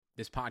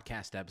This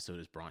podcast episode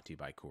is brought to you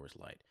by Coors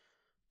Light.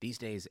 These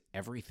days,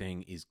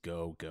 everything is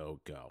go, go,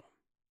 go.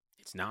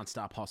 It's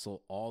nonstop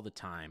hustle all the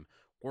time.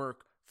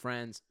 Work,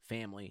 friends,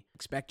 family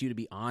expect you to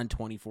be on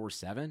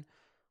 24/7.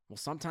 Well,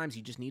 sometimes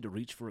you just need to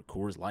reach for a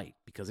Coors Light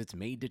because it's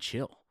made to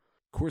chill.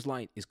 Coors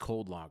Light is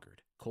cold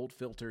lagered, cold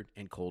filtered,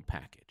 and cold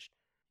packaged.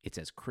 It's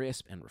as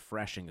crisp and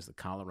refreshing as the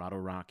Colorado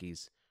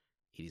Rockies.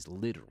 It is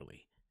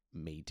literally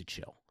made to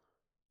chill.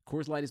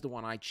 Coors Light is the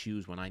one I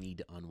choose when I need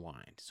to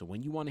unwind. So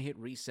when you want to hit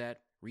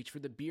reset, reach for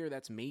the beer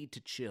that's made to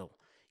chill.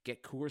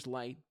 Get Coors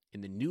Light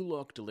in the new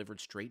look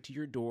delivered straight to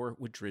your door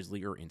with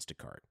Drizzly or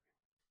Instacart.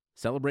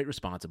 Celebrate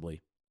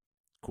responsibly.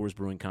 Coors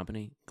Brewing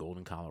Company,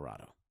 Golden,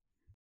 Colorado.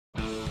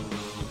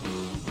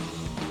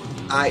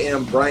 I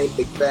am Brian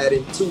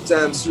McFadden,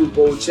 two-time Super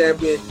Bowl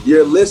champion.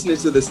 You're listening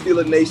to the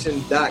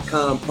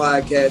SteelerNation.com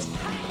podcast.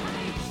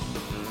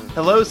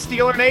 Hello,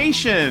 Steeler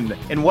Nation,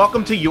 and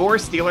welcome to your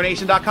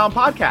SteelerNation.com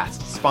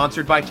podcast,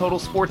 sponsored by Total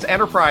Sports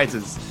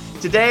Enterprises.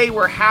 Today,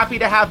 we're happy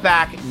to have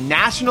back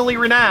nationally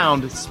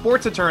renowned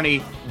sports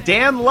attorney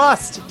Dan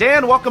Lust.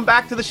 Dan, welcome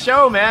back to the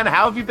show, man.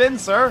 How have you been,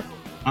 sir?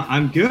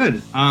 I'm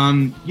good.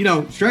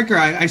 Striker,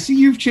 I see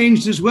you've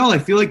changed as well. I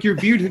feel like your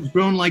beard has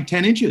grown like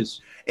 10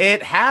 inches.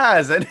 It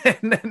has.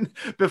 And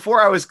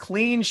before I was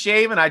clean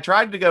shaven, I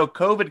tried to go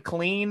COVID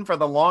clean for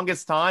the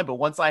longest time. But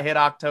once I hit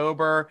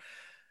October,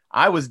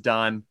 I was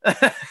done.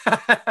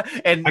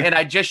 and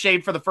I just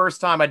shaved for the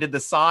first time. I did the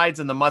sides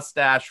and the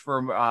mustache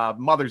for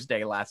Mother's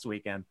Day last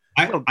weekend.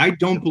 I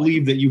don't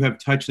believe that you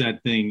have touched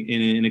that thing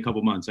in a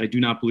couple months. I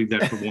do not believe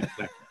that for 1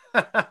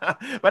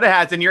 second. But it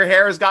has, and your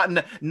hair has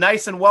gotten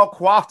nice and well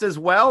coiffed as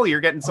well.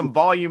 You're getting some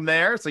volume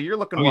there, so you're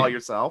looking well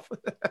yourself.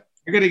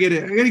 I gotta get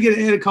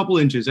it a couple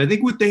inches. I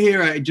think with the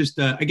hair, I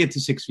get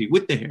to 6 feet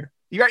with the hair.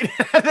 You're right.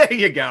 There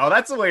you go.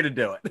 That's the way to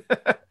do it.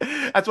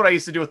 That's what I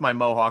used to do with my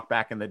mohawk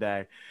back in the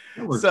day.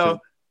 So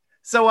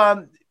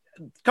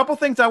a couple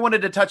things I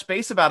wanted to touch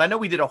base about. I know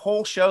we did a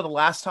whole show the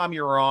last time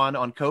you were on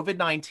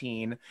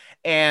COVID-19,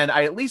 and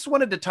I at least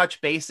wanted to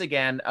touch base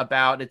again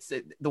about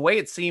the way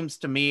it seems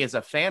to me as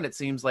a fan. It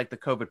seems like the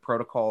COVID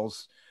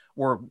protocols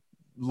were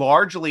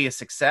largely a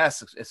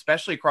success,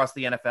 especially across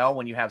the NFL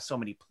when you have so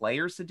many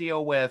players to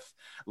deal with,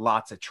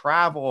 lots of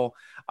travel,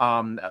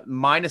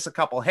 minus a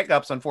couple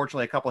hiccups.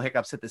 Unfortunately, a couple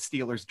hiccups hit the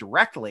Steelers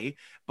directly,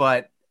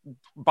 but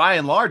by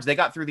and large, they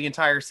got through the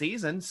entire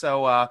season.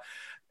 So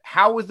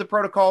how was the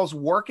protocols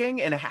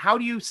working, and how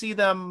do you see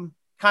them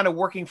kind of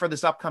working for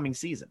this upcoming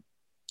season?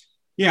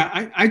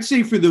 Yeah, I'd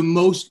say for the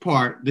most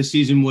part, the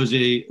season was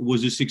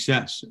a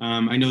success.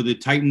 I know the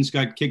Titans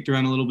got kicked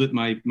around a little bit.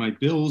 My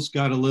Bills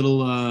got a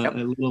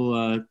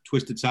little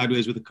twisted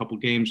sideways with a couple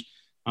games.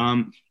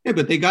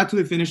 But they got to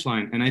the finish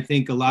line, and I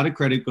think a lot of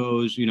credit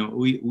goes.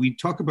 We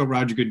talk about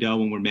Roger Goodell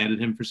when we're mad at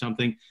him for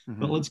something,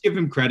 but let's give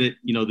him credit.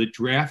 The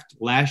draft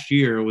last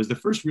year was the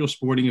first real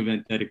sporting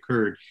event that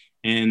occurred.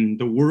 And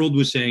the world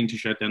was saying to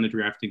shut down the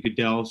draft, and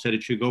Goodell said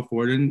it should go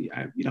forward. And,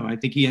 I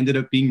think he ended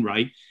up being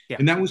right. Yeah.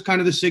 And that was kind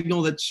of the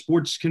signal that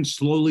sports can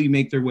slowly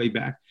make their way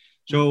back.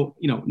 So,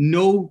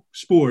 no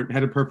sport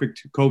had a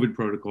perfect COVID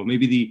protocol.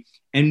 Maybe the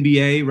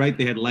NBA, right?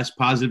 They had less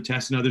positive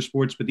tests than other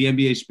sports, but the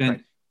NBA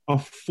spent a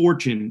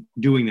fortune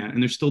doing that.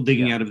 And they're still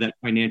digging out of that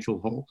financial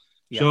hole.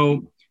 Yeah.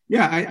 So,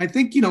 I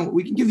think,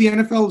 we can give the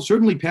NFL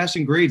certainly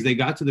passing grades. They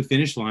got to the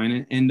finish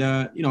line. And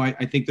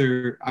I think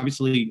they're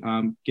obviously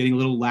getting a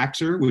little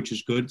laxer, which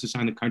is good. It's a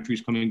sign the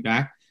country's coming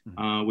back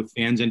with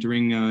fans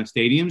entering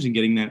stadiums and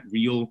getting that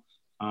real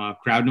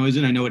crowd noise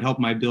in. I know it helped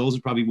my Bills.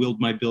 It probably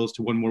willed my Bills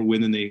to one more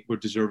win than they were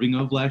deserving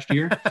of last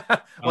year.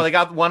 Well, they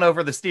got one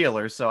over the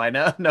Steelers, so I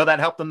know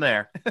that helped them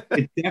there.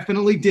 It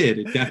definitely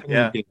did.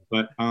 Did.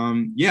 But,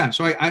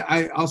 so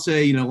I'll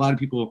say, a lot of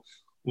people –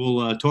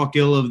 we'll talk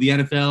ill of the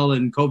NFL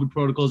and COVID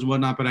protocols and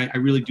whatnot, but I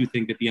really do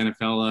think that the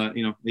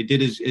NFL, they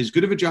did as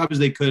good of a job as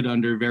they could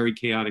under very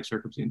chaotic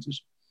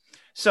circumstances.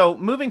 So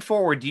moving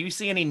forward, do you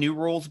see any new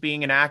rules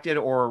being enacted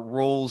or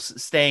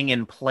rules staying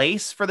in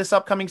place for this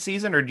upcoming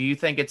season? Or do you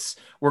think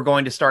we're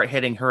going to start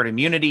hitting herd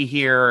immunity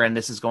here, and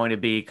this is going to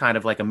be kind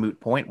of like a moot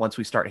point once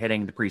we start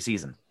hitting the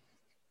preseason?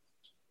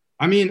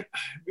 I mean,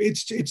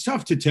 it's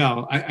tough to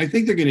tell. I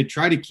think they're going to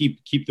try to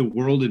keep the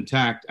world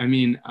intact. I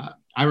mean,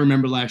 I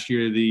remember last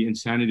year the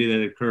insanity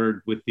that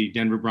occurred with the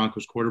Denver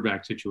Broncos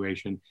quarterback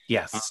situation.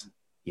 Yes.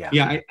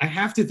 I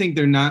have to think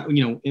they're not,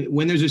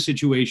 when there's a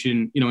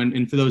situation,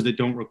 and for those that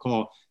don't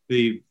recall,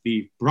 the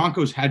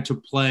Broncos had to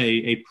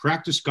play a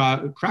practice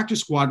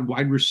squad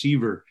wide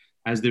receiver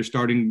as their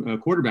starting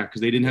quarterback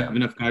because they didn't have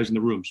enough guys in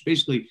the room. So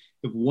basically,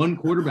 if one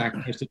quarterback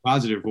tested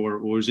positive or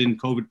was in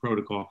COVID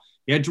protocol,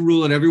 he had to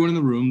rule out everyone in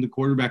the room, the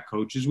quarterback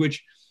coaches,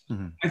 which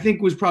I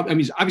think was probably,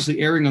 obviously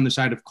erring on the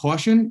side of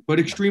caution, but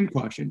extreme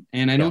caution.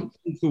 And I don't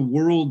think the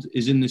world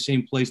is in the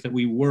same place that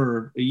we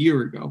were a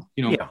year ago,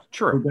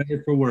 for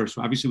better, for worse,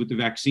 obviously with the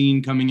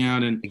vaccine coming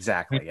out and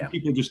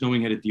people just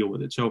knowing how to deal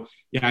with it. So,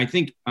 I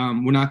think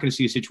we're not going to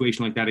see a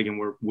situation like that again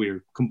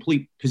where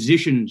complete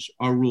positions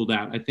are ruled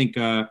out. I think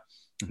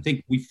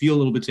we feel a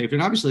little bit safer.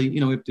 And obviously,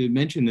 if to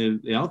mention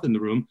the health in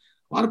the room,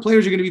 a lot of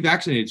players are going to be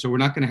vaccinated, so we're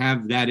not going to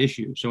have that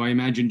issue. So I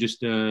imagine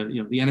just the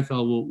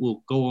NFL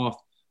will go off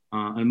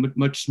on a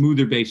much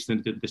smoother base than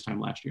it did this time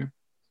last year.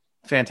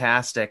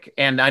 Fantastic.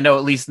 And I know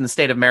at least in the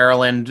state of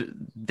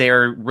Maryland,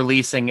 they're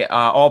releasing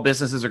all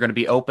businesses are going to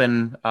be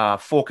open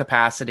full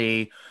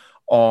capacity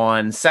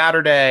on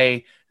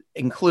Saturday,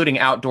 including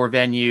outdoor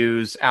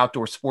venues,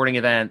 outdoor sporting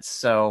events.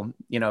 So,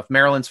 if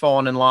Maryland's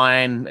falling in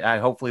line,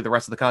 hopefully the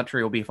rest of the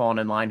country will be falling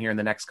in line here in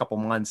the next couple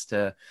months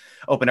to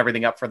open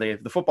everything up for the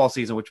football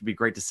season, which would be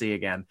great to see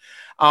again.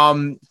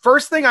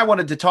 First thing I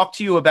wanted to talk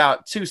to you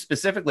about too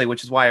specifically,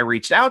 which is why I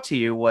reached out to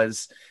you,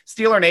 was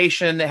Steeler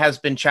Nation has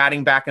been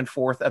chatting back and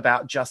forth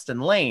about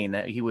Justin Layne.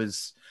 He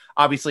was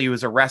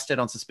arrested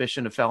on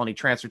suspicion of felony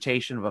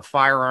transportation of a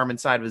firearm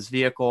inside of his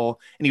vehicle,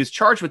 and he was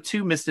charged with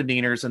 2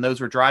 misdemeanors, and those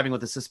were driving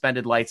with a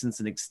suspended license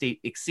and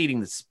exceeding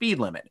the speed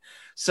limit.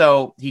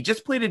 So he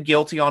just pleaded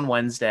guilty on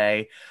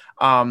Wednesday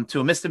to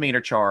a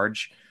misdemeanor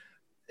charge,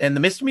 and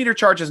the misdemeanor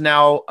charge is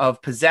now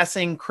of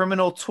possessing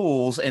criminal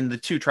tools in the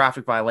 2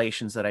 traffic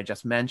violations that I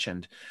just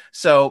mentioned.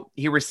 So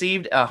he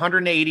received a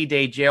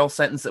 180-day jail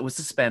sentence that was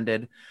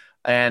suspended,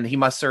 and he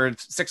must serve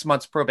 6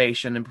 months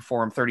probation and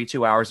perform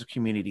 32 hours of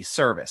community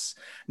service.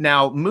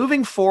 Now,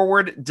 moving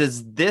forward,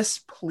 does this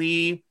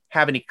plea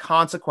have any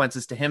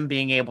consequences to him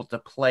being able to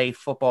play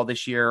football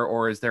this year,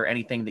 or is there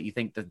anything that you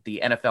think that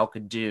the NFL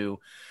could do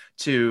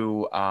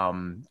to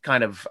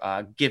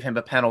give him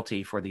a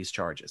penalty for these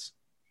charges?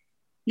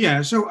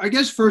 Yeah, so I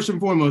guess first and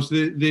foremost,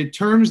 the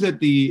terms that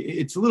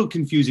it's a little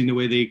confusing the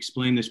way they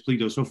explain this plea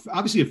deal. So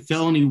obviously a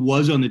felony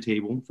was on the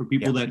table for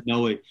people that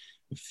know it.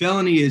 A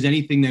felony is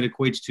anything that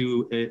equates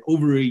to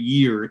over a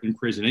year in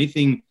prison.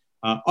 Anything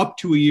up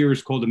to a year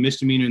is called a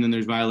misdemeanor, and then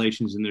there's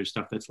violations and there's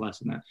stuff that's less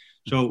than that.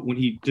 So when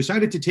he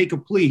decided to take a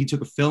plea, he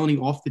took a felony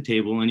off the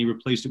table and he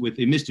replaced it with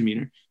a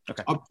misdemeanor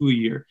up to a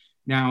year.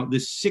 Now, the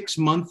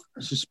 6-month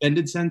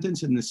suspended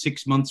sentence and the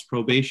 6 months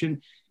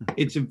probation,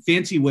 it's a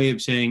fancy way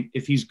of saying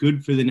if he's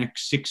good for the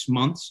next 6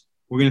 months,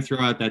 we're going to throw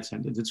out that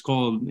sentence. It's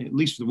called, at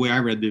least the way I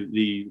read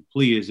the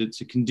plea, is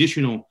it's a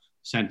conditional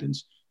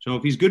sentence. So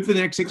if he's good for the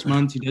next 6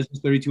 months, he does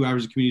his 32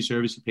 hours of community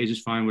service, he pays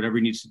his fine, whatever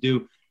he needs to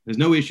do, there's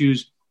no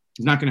issues,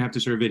 he's not going to have to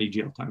serve any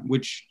jail time,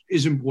 which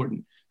is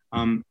important.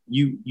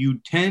 You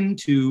tend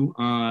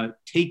to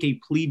take a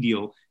plea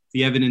deal if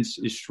the evidence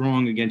is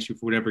strong against you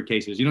for whatever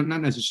case is.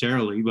 Not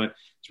necessarily, but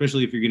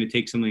especially if you're going to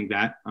take something like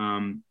that,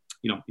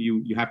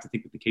 you have to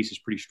think that the case is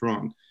pretty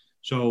strong.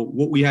 So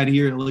what we had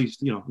here, at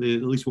least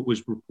what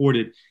was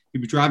reported, he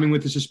was driving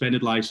with a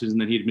suspended license, and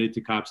then he admitted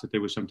to cops that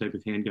there was some type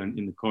of handgun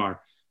in the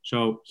car.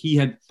 So he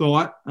had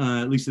thought,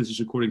 at least this is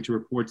according to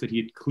reports, that he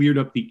had cleared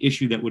up the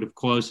issue that would have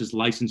caused his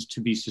license to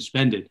be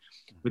suspended.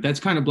 But that's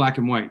kind of black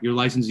and white. Your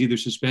license is either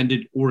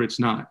suspended or it's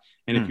not.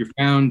 And if you're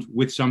found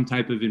with some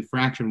type of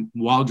infraction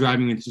while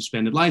driving with a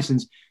suspended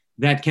license,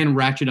 that can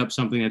ratchet up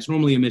something that's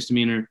normally a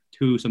misdemeanor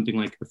to something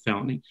like a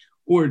felony.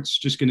 Or it's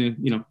just going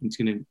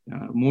to,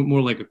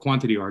 more like a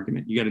quantity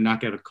argument. You got to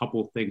knock out a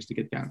couple of things to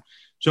get down.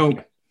 So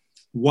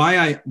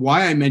why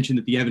I mentioned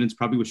that the evidence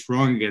probably was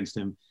strong against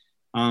him.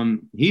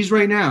 He's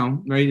right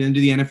now, under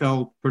the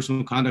NFL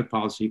personal conduct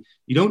policy,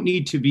 you don't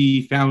need to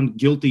be found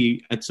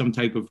guilty at some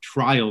type of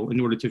trial in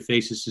order to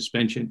face a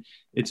suspension.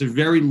 It's a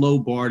very low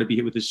bar to be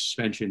hit with a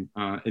suspension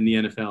in the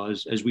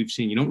NFL, as we've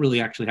seen. You don't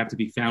really actually have to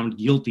be found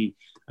guilty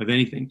of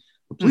anything.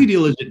 A plea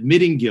deal is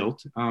admitting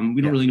guilt.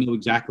 We don't really know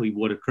exactly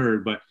what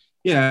occurred, but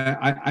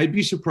I'd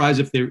be surprised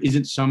if there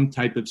isn't some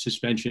type of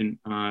suspension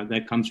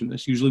that comes from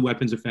this. Usually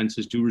weapons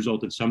offenses do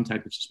result in some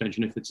type of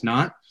suspension. If it's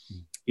not,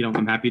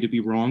 I'm happy to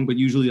be wrong, but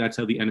usually that's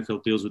how the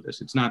NFL deals with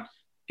this. It's not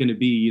going to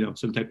be,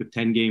 some type of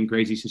 10-game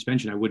crazy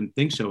suspension. I wouldn't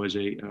think so as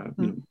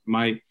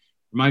my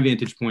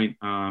vantage point.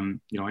 I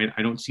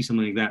don't see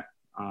something like that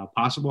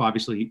possible.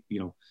 Obviously,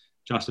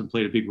 Justin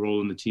played a big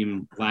role in the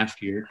team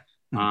last year.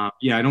 I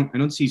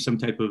don't see some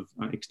type of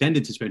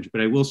extended suspension,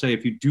 but I will say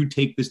if you do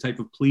take this type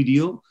of plea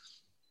deal,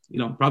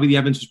 probably the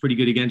evidence is pretty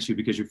good against you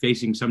because you're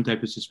facing some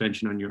type of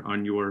suspension on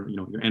your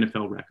your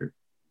NFL record.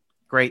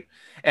 Great.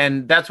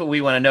 And that's what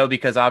we want to know,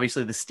 because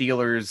obviously the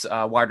Steelers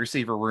wide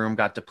receiver room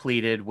got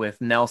depleted with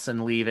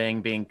Nelson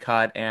leaving, being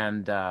cut,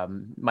 and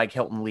Mike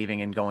Hilton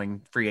leaving and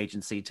going free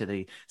agency to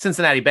the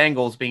Cincinnati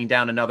Bengals, being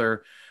down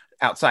another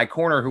outside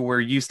corner who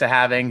we're used to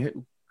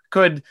having.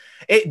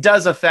 It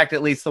does affect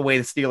at least the way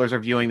the Steelers are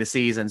viewing the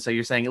season. So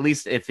you're saying at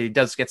least if he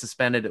does get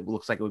suspended, it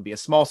looks like it would be a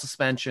small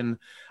suspension,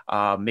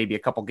 maybe a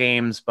couple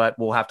games, but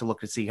we'll have to look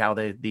to see how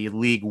the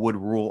league would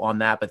rule on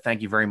that. But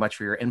thank you very much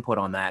for your input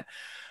on that,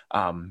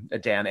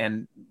 Dan.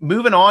 And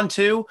moving on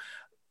to,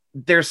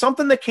 there's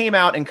something that came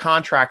out in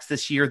contracts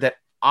this year that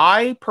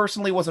I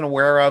personally wasn't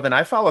aware of, and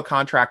I follow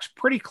contracts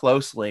pretty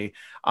closely.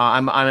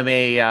 I'm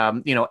a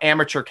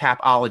amateur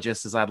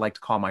capologist, as I'd like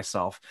to call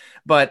myself,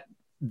 but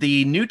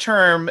the new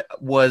term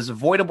was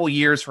voidable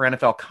years for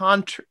NFL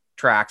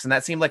contracts, and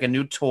that seemed like a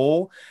new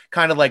tool,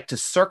 kind of like to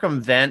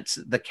circumvent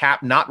the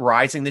cap not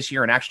rising this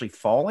year and actually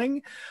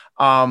falling.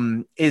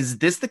 Is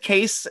this the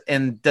case,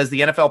 and does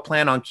the NFL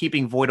plan on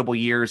keeping voidable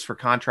years for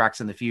contracts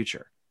in the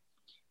future?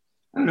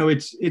 I don't know.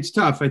 It's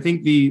tough. I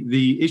think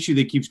the issue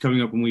that keeps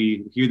coming up when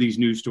we hear these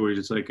news stories,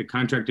 it's like a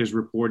contract is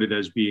reported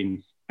as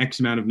being X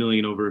amount of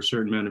million over a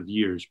certain amount of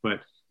years, but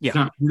it's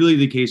not really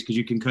the case because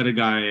you can cut a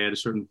guy at a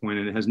certain point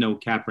and it has no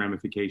cap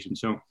ramification.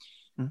 So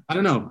I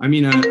don't know. I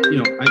mean,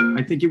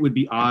 I think it would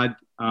be odd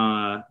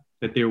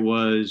that there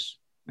was.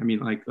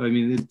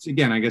 It's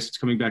again. I guess it's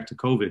coming back to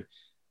COVID.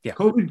 Yeah.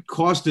 COVID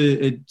cost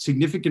a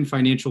significant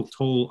financial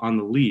toll on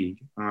the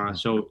league.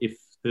 So if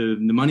the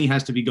money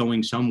has to be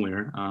going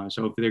somewhere.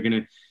 So if they're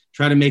going to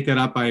try to make that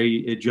up by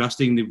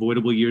adjusting the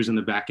voidable years in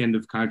the back end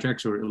of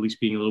contracts, or at least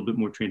being a little bit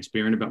more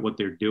transparent about what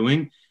they're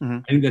doing,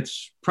 I think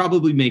that's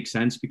probably makes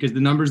sense, because the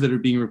numbers that are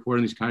being reported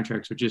in these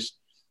contracts are they're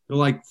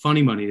like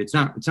funny money. It's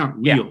not real.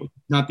 Yeah.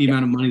 It's not the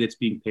amount of money that's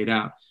being paid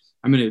out.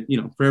 I'm going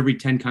to, for every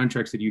 10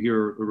 contracts that you hear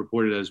are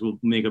reported as, we'll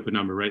make up a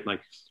number, right?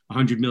 Like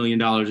 $100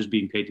 million is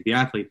being paid to the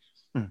athlete.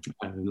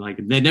 Like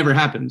that never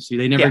happens. See,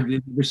 they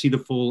never see the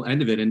full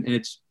end of it. And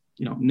it's,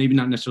 maybe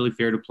not necessarily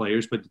fair to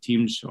players, but the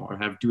teams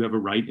do have a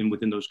right in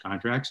within those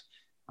contracts.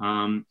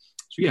 We'll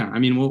see how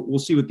the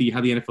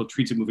NFL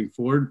treats it moving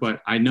forward.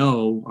 But I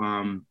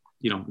know,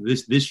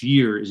 this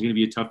year is going to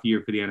be a tough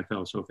year for the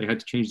NFL. So if they had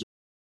to change.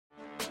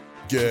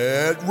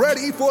 Get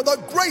ready for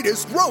the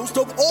greatest roast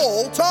of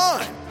all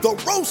time,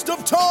 the Roast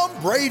of Tom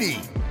Brady,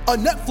 a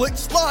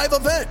Netflix live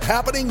event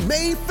happening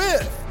May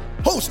 5th.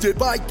 Hosted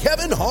by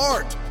Kevin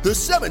Hart, the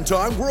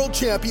 7-time world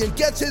champion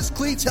gets his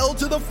cleats held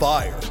to the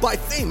fire by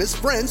famous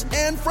friends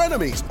and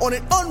frenemies on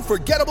an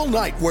unforgettable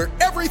night where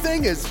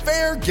everything is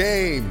fair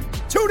game.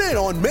 Tune in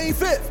on May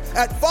 5th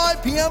at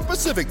 5 p.m.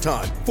 Pacific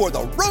time for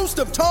the Roast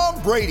of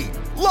Tom Brady,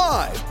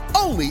 live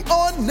only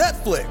on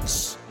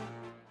Netflix.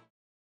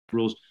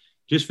 Rules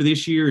just for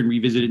this year and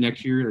revisit it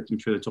next year. I'm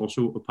sure that's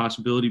also a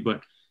possibility,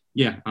 but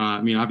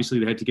obviously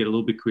they had to get a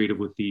little bit creative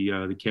with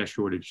the cash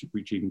shortage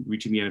reaching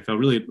the NFL,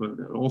 really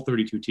all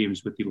 32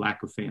 teams, with the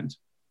lack of fans.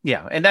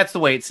 Yeah, and that's the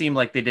way it seemed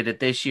like they did it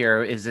this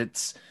year. Is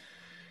it's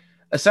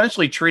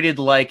essentially treated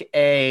like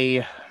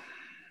a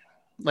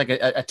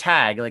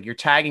tag, like you're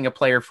tagging a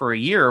player for a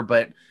year,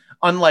 but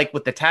unlike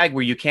with the tag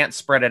where you can't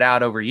spread it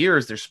out over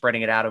years, they're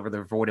spreading it out over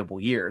the voidable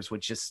years,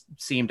 which just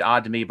seemed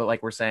odd to me. But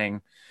like we're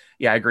saying,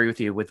 yeah, I agree with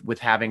you with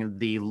having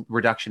the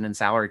reduction in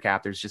salary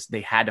cap.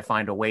 They had to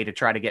find a way to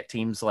try to get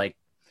teams like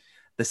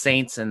the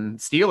Saints and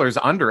Steelers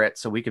under it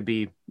so we could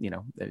be,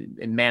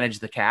 and manage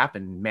the cap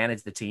and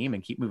manage the team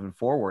and keep moving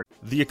forward.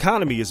 The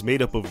economy is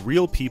made up of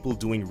real people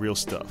doing real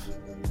stuff,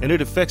 and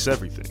it affects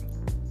everything,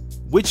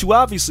 which you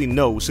obviously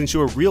know since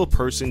you're a real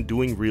person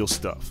doing real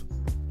stuff.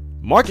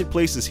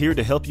 Marketplace is here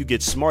to help you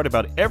get smart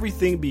about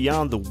everything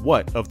beyond the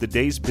what of the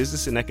day's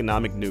business and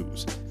economic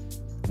news.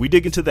 We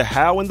dig into the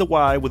how and the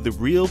why with the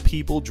real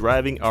people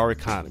driving our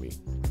economy.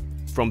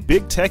 From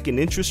big tech and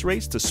interest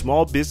rates to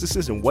small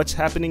businesses and what's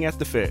happening at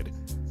the Fed,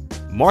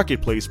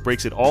 Marketplace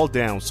breaks it all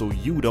down so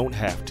you don't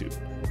have to.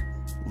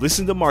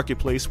 Listen to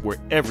Marketplace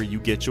wherever you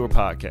get your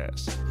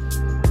podcasts.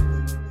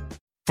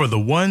 For the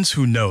ones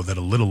who know that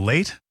a little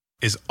late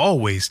is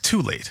always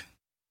too late,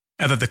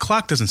 and that the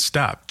clock doesn't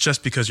stop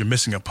just because you're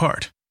missing a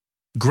part,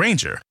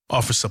 Grainger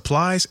offers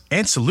supplies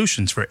and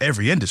solutions for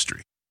every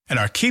industry. And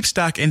our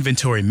KeepStock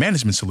inventory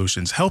management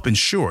solutions help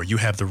ensure you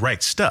have the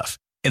right stuff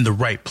in the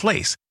right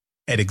place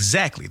at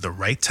exactly the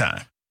right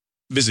time.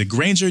 Visit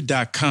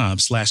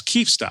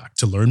Grainger.com/KeepStock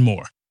to learn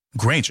more.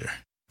 Grainger,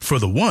 for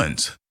the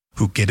ones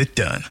who get it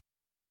done.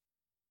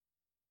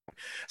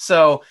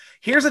 So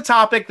here's a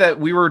topic that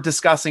we were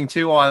discussing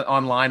too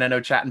online. I know,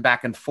 chatting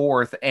back and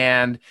forth,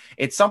 and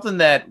it's something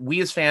that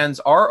we as fans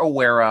are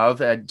aware of.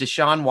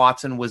 Deshaun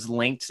Watson was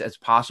linked as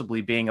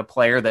possibly being a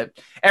player that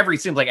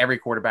seems like every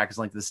quarterback is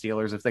linked to the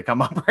Steelers if they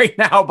come up right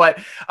now. But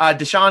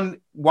Deshaun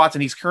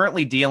Watson, he's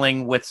currently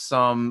dealing with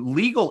some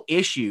legal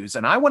issues,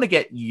 and I want to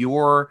get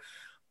your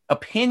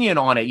opinion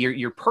on it,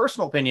 your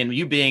personal opinion,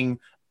 you being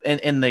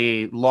in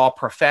the law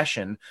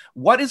profession.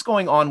 What is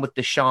going on with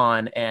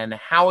Deshaun, and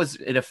how is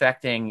it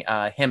affecting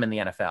him in the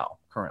NFL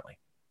currently?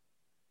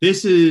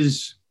 This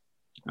is,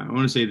 I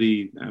was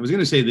going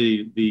to say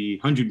the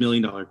 $100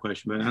 million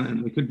question, but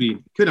it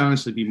could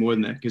honestly be more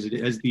than that, because it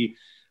has the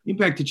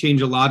impact to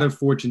change a lot of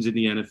fortunes in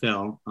the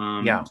NFL.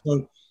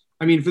 So,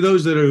 for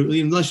those that are,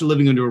 unless you're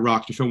living under a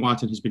rock, Deshaun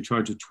Watson has been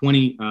charged with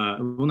 20,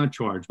 not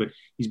charged, but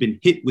he's been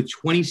hit with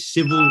 20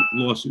 civil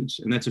lawsuits.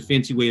 And that's a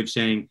fancy way of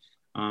saying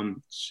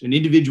an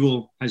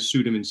individual has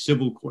sued him in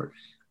civil court.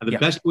 The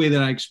best way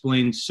that I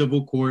explain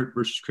civil court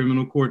versus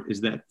criminal court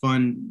is that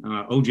fun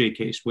OJ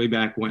case way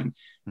back when.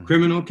 Mm-hmm.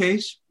 Criminal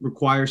case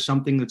requires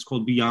something that's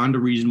called beyond a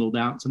reasonable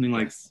doubt, something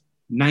like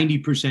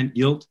 90%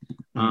 guilt.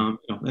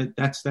 Mm-hmm.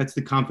 That's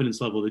the confidence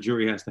level the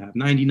jury has to have,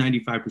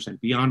 95%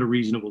 beyond a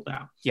reasonable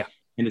doubt. Yeah.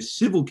 And a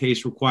civil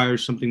case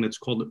requires something that's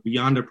called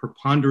beyond a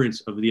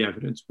preponderance of the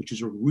evidence, which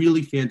is a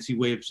really fancy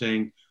way of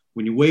saying,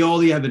 when you weigh all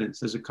the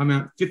evidence, does it come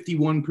out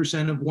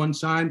 51% of one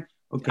side?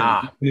 Okay,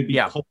 it's going to be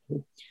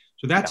culpable.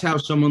 So that's how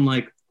someone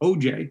like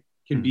OJ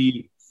can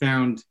be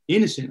found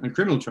innocent on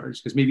criminal charges,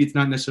 because maybe it's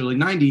not necessarily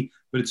 90,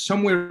 but it's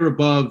somewhere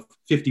above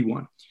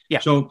 51. Yeah.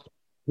 So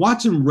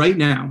Watson right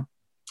now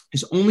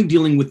is only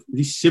dealing with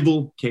the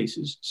civil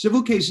cases.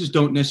 Civil cases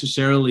don't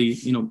necessarily,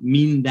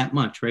 mean that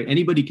much, right?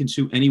 Anybody can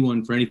sue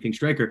anyone for anything.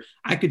 Stryker,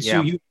 I could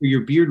sue you for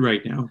your beard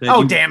right now.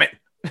 Damn it.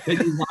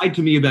 That you lied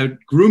to me about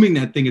grooming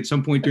that thing at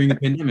some point during the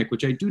pandemic,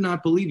 which I do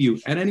not believe you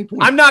at any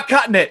point. I'm not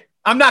cutting it.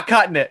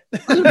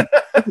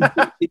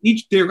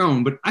 Each their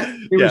own, but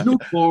there was no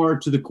bar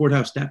to the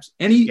courthouse steps.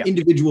 Any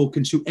individual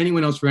can sue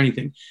anyone else for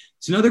anything.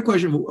 It's another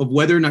question of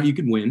whether or not you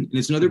can win. And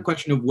it's another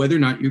question of whether or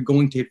not you're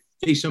going to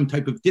face some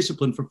type of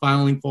discipline for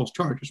filing false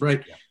charges,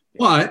 right? Yeah.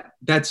 But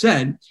that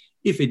said,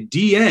 if a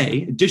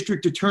DA, a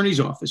district attorney's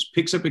office,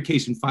 picks up a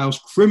case and files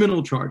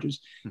criminal charges,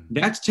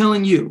 that's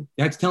telling you,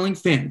 that's telling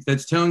fans,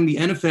 that's telling the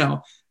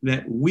NFL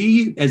that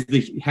we, as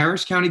the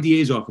Harris County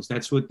DA's office,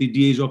 that's what the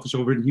DA's office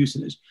over in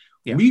Houston is,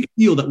 we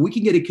feel that we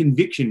can get a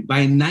conviction by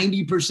a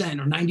 90%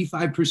 or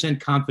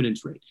 95%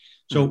 confidence rate.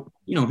 So,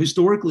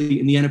 historically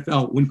in the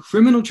NFL, when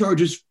criminal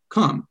charges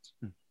come,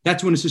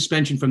 that's when a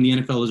suspension from the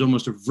NFL is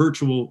almost a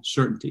virtual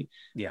certainty.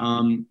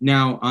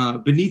 Now,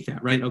 beneath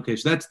that, right? Okay,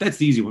 so that's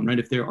the easy one, right?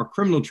 If there are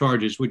criminal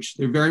charges, which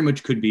there very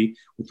much could be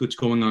with what's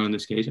going on in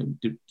this case,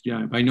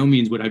 by no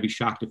means would I be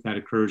shocked if that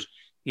occurs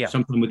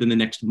sometime within the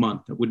next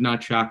month. That would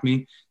not shock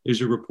me.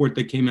 There's a report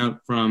that came out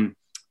from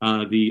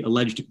the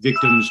alleged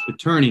victim's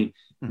attorney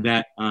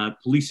that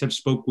police have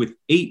spoke with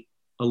 8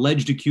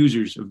 alleged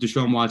accusers of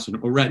Deshaun Watson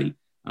already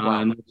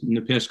in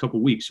the past couple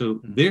of weeks.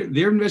 So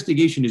their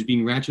investigation is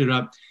being ratcheted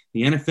up.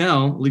 The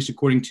NFL, at least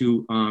according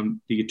to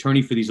the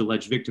attorney for these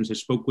alleged victims, has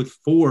spoke with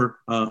 4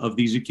 of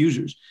these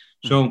accusers.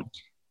 So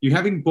you're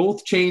having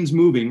both chains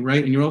moving,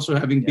 right? And you're also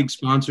having big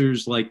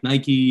sponsors like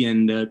Nike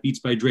and Beats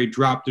by Dre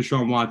drop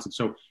Deshaun Watson.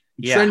 So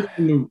you're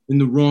trending in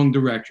the wrong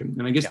direction.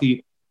 And I guess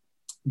the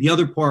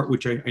other part,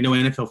 which I know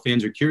NFL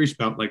fans are curious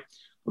about, like,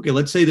 okay,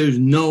 let's say there's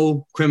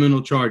no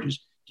criminal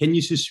charges. Can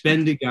you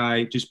suspend a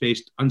guy just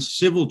based on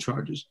civil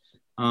charges?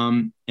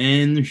 And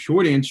the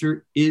short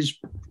answer is,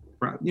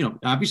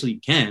 obviously you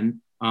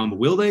can.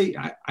 Will they?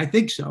 I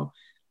think so.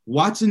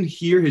 Watson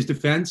here, his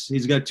defense,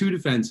 he's got 2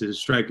 defenses,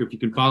 Stryker, if you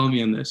can follow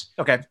me on this.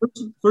 Okay.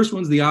 First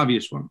one's the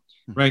obvious one,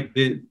 right?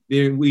 These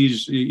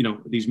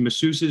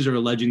masseuses are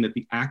alleging that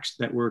the acts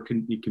that were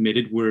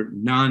committed were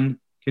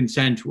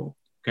non-consensual.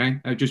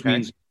 Okay. That just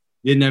means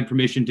he didn't have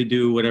permission to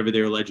do whatever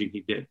they're alleging he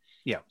did.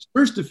 Yeah.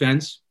 First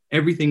defense,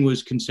 everything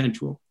was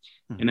consensual.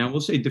 And I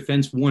will say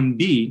defense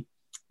 1B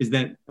is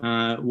that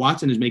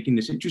Watson is making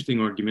this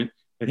interesting argument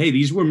that, hey,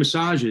 these were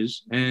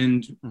massages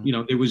and,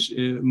 there was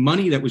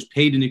money that was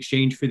paid in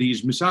exchange for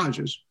these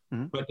massages.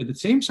 But at the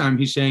same time,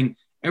 he's saying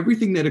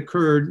everything that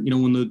occurred,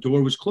 when the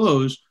door was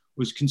closed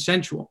was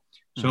consensual.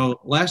 So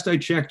last I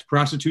checked,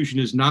 prostitution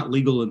is not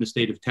legal in the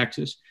state of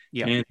Texas.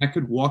 And that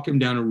could walk him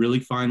down a really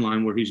fine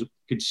line where he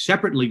could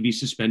separately be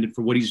suspended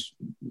for what he's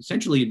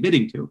essentially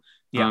admitting to.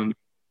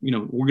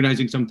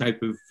 Organizing some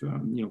type of,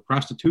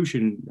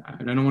 prostitution.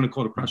 I don't want to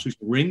call it a prostitution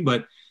ring,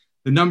 but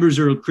the numbers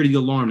are pretty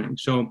alarming.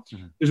 So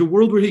there's a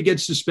world where he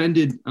gets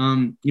suspended,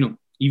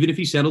 even if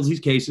he settles these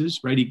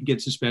cases, right, he can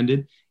get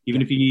suspended.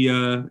 Even if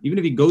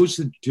he goes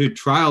to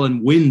trial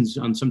and wins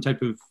on some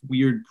type of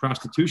weird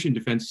prostitution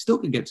defense, he still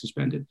can get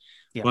suspended.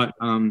 But,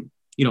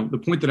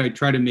 the point that I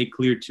try to make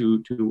clear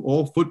to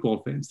all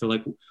football fans, they're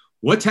like,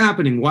 what's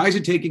happening? Why is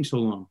it taking so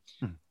long?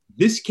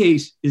 This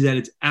case is at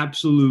its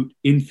absolute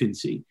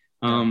infancy.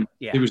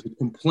 There was a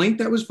complaint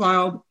that was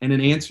filed and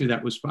an answer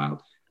that was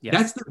filed.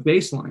 That's the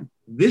baseline.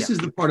 This is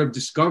the part of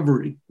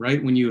discovery,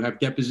 right? When you have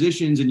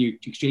depositions and you're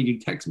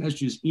exchanging text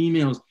messages,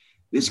 emails,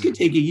 this could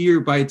take a year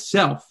by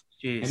itself.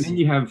 And then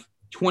you have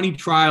 20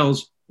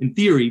 trials in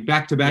theory,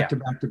 back to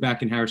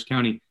back in Harris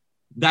County.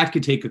 That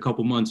could take a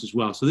couple months as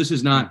well. So this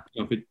is not,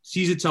 if it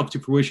sees itself to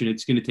fruition,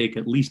 it's going to take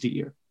at least a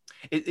year.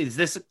 Is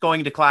this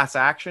going to class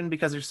action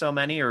because there's so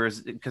many, or is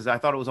it because I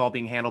thought it was all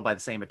being handled by the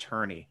same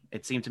attorney?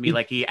 It seemed to me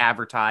like he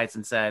advertised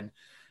and said,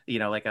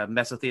 like a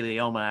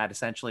mesothelioma ad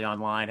essentially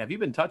online. Have you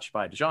been touched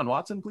by Deshaun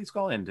Watson? Please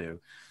call into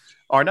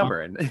our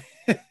number.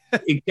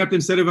 Except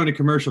instead of on a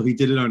commercial, he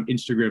did it on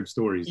Instagram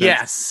stories.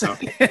 Yes. So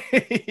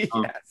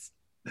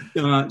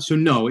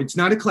no, it's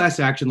not a class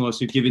action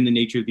lawsuit given the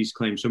nature of these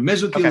claims. So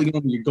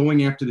mesothelioma, you're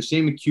going after the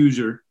same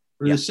accuser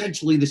for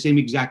essentially the same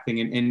exact thing.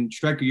 And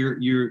Stryker,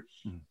 your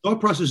thought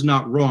process is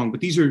not wrong, but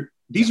these are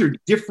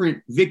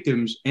different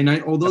victims.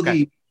 And although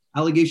the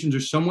allegations are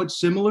somewhat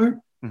similar,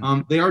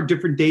 they are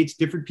different dates,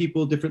 different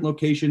people, different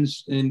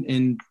locations,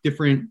 and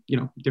different,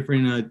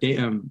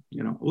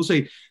 we'll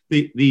say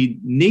the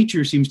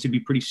nature seems to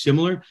be pretty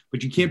similar,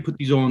 but you can't put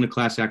these all in a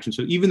class action.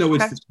 So even though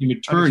it's the same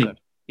attorney,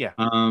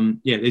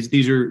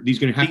 these are going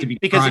to have to be,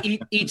 because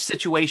each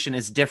situation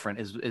is different.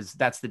 Is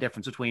that's the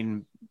difference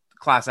between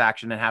class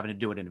action and having to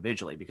do it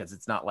individually, because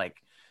it's not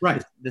like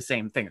the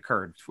same thing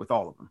occurred with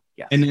all of them.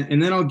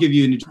 And then I'll give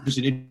you an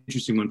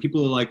interesting one.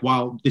 People are like,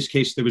 wow, this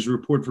case, there was a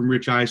report from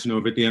Rich Eisen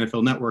over at the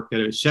NFL Network that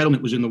a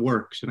settlement was in the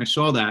works. And I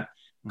saw that.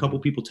 A couple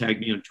people tagged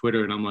me on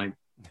Twitter, and I'm like,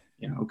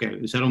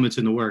 the settlement's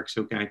in the works.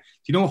 Okay. Do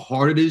you know how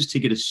hard it is to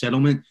get a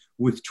settlement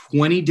with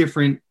 20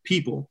 different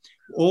people,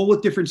 all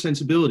with different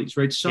sensibilities,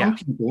 right? Some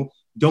people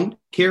don't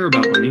care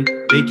about money.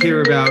 They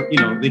care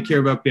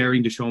about,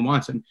 burying Deshaun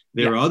Watson.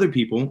 There are other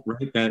people,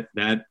 right,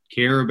 that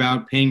care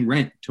about paying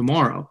rent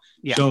tomorrow.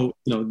 Yeah. So,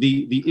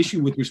 the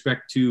issue with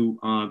respect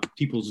to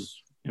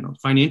people's,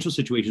 financial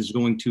situations is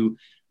going to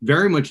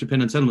very much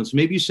depend on settlements.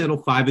 Maybe you settle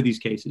 5 of these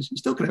cases. You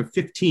still could have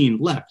 15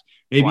 left.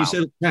 Maybe you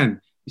settle 10.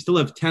 You still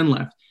have 10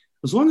 left.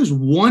 As long as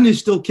one is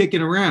still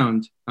kicking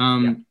around,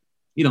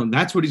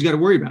 that's what he's got to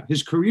worry about.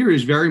 His career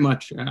is very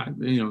much, I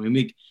don't want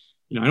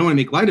to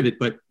make light of it,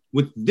 but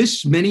with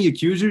this many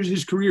accusers,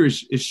 his career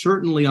is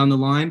certainly on the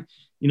line.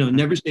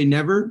 Never say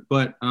never,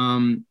 but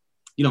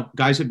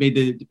guys have made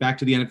it back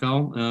to the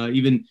NFL.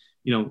 Even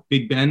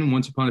Big Ben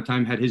once upon a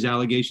time had his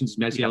allegations,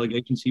 messy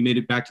allegations. He made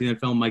it back to the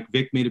NFL. Mike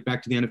Vick made it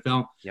back to the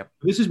NFL. Yep.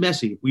 This is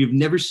messy. We have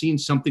never seen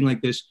something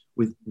like this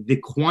with the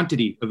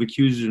quantity of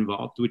accusers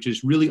involved, which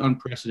is really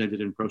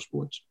unprecedented in pro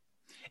sports.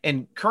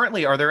 And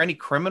currently, are there any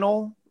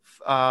criminal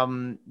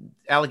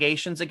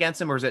allegations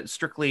against him, or is it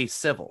strictly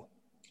civil?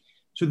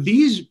 So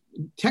these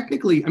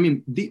technically,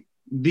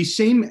 the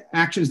same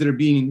actions that are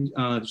being,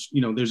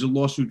 there's a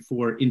lawsuit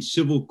for in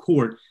civil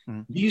court.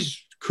 Mm-hmm.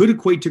 These could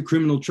equate to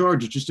criminal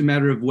charges, just a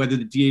matter of whether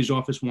the DA's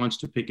office wants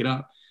to pick it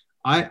up.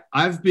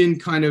 I've been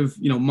kind of,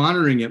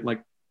 monitoring it.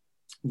 Like,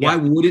 why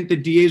wouldn't the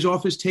DA's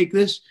office take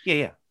this?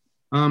 Yeah.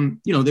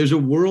 There's a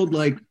world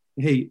like,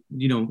 hey,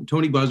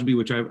 Tony Buzbee,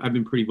 which I've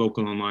been pretty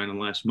vocal online in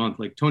the last month.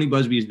 Like, Tony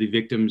Buzbee is the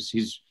victims.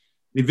 He's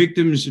the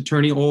victim's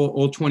attorney.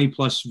 All 20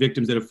 plus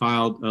victims that have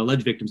filed,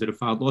 alleged victims that have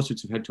filed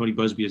lawsuits have had Tony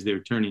Buzbee as their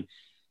attorney.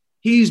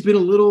 He's been a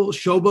little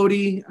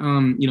showboaty.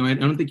 I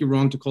don't think you're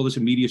wrong to call this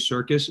a media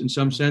circus in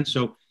some sense.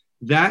 So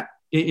that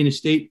in a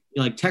state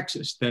like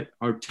Texas that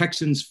are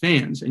Texans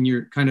fans, and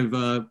you're kind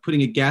of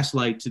putting a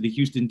gaslight to the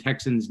Houston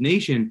Texans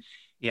nation.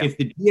 Yeah. If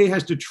the DA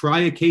has to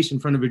try a case in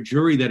front of a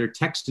jury that are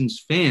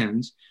Texans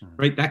fans,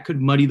 right, that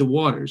could muddy the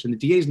waters. And the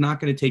DA is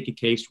not going to take a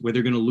case where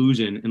they're going to lose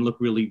in and look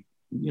really,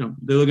 they're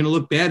going to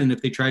look bad. And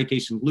if they try a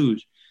case and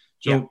lose.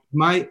 So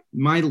my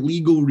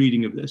legal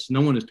reading of this,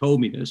 no one has told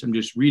me this, I'm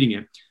just reading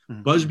it.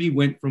 Mm-hmm. Buzbee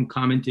went from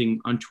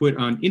commenting on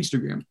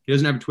Instagram. He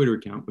doesn't have a Twitter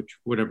account, which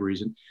for whatever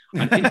reason,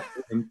 on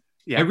Instagram,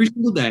 every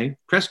single day,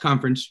 press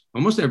conference,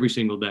 almost every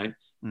single day.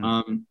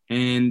 Mm-hmm.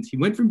 And he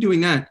went from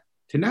doing that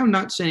to now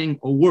not saying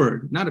a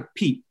word, not a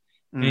peep.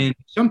 Mm-hmm. And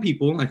some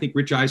people, I think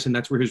Rich Eisen,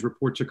 that's where his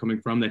reports are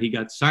coming from, that he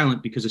got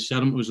silent because a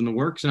settlement was in the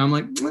works. And I'm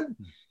like,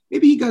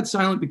 maybe he got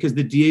silent because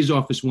the DA's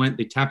office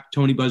they tapped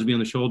Tony Buzbee on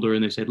the shoulder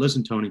and they said,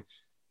 listen, Tony,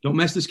 don't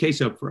mess this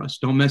case up for us.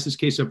 Don't mess this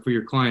case up for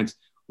your clients.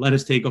 Let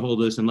us take a hold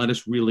of this and let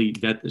us really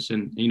vet this.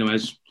 And,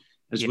 as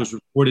was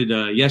reported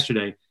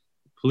yesterday,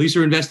 police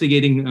are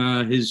investigating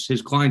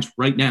his clients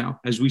right now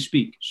as we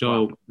speak.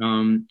 So,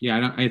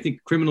 I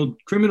think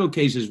criminal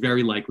case is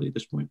very likely at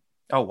this point.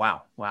 Oh,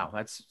 wow.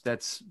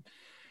 That's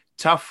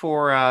tough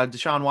for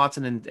Deshaun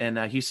Watson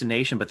and Houston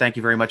Nation, but thank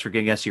you very much for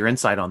giving us your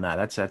insight on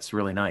that. That's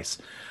really nice.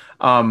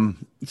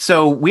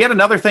 So we had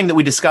another thing that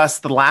we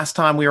discussed the last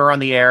time we were on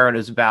the air, and it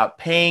was about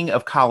paying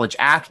of college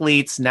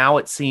athletes. Now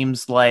it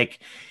seems like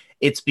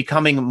it's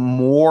becoming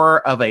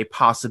more of a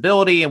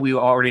possibility, and we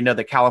already know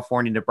that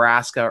California and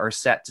Nebraska are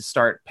set to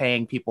start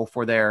paying people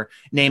for their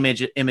name,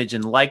 image,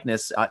 and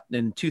likeness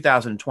in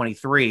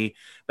 2023.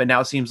 But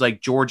now it seems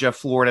like Georgia,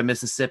 Florida,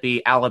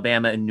 Mississippi,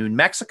 Alabama, and New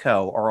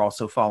Mexico are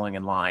also falling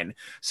in line.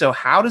 So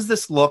how does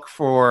this look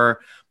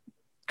for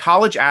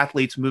college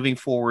athletes moving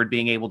forward,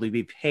 being able to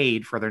be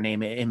paid for their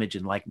name, image,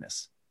 and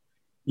likeness?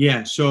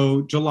 Yeah,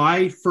 so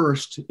July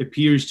 1st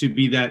appears to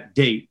be that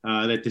date,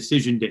 that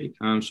decision date.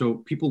 So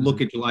people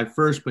look at July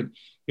 1st, but you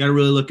got to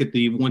really look at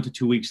the 1 to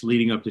 2 weeks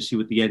leading up to see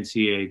what the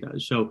NCAA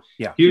does. So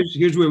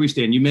here's where we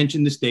stand. You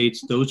mentioned the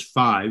states, those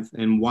 5,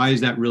 and why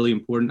is that really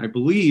important? I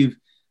believe,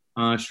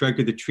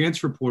 Stryker, the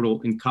transfer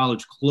portal in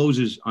college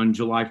closes on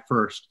July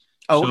 1st.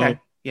 Oh, okay.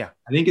 Yeah,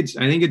 I think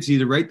it's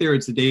either right there.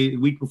 It's the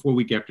week before,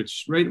 week after.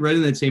 It's right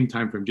in that same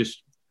time frame.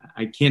 Just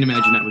I can't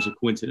imagine that was a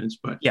coincidence,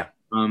 but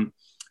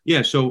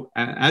So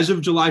as of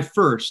July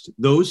 1st,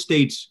 those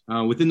states,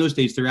 within those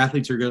states, their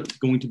athletes are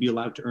going to be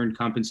allowed to earn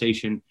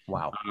compensation.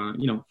 Wow.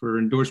 For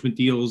endorsement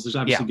deals. There's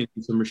obviously going to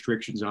be some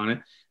restrictions on it.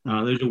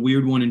 There's a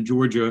weird one in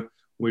Georgia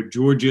where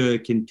Georgia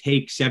can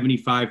take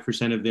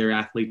 75% of their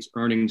athletes'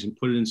 earnings and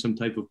put it in some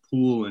type of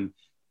pool and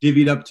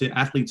divvy it up to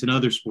athletes in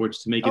other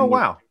sports to make it. Oh,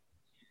 wow.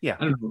 Yeah.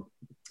 I don't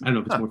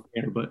know if it's more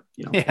fair, but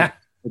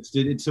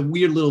it's a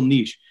weird little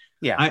niche.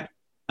 Yeah.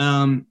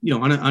 On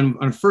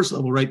a first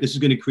level, right, this is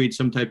going to create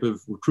some type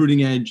of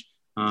recruiting edge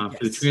for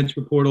the transfer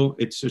portal.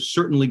 It's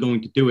certainly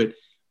going to do it,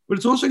 but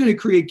it's also going to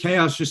create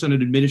chaos just on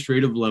an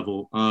administrative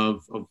level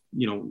of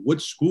what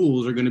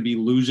schools are going to be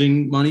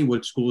losing money,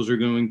 what schools are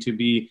going to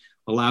be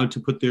allowed to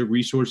put their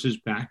resources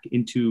back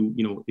into,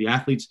 the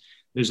athletes.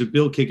 There's a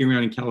bill kicking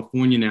around in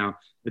California now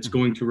that's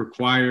going to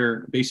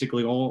require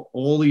basically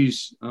all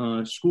these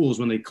schools,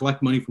 when they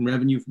collect money from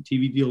revenue, from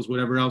TV deals,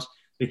 whatever else,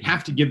 they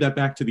have to give that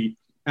back to the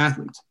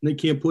athletes. They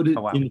can't put it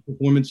in the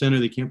performance center.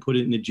 They can't put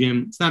it in the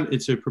gym.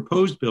 It's a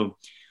proposed bill.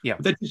 Yeah.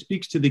 But that just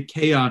speaks to the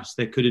chaos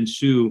that could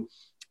ensue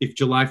if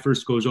July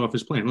 1st goes off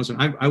as planned. Listen,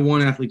 I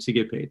want athletes to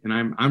get paid, and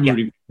I'm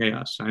rooting for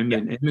chaos. I'm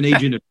an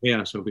agent of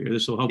chaos over here.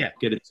 This will help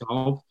get it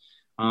solved.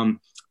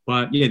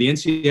 But yeah, the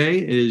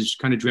NCAA is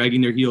kind of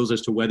dragging their heels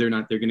as to whether or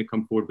not they're going to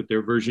come forward with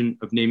their version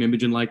of name,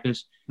 image, and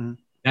likeness. Mm-hmm.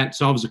 That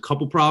solves a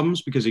couple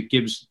problems because it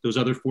gives those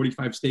other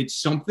 45 states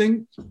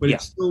something, but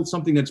it's still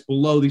something that's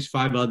below these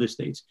 5 other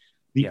states.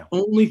 The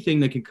only thing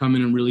that can come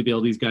in and really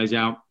bail these guys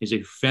out is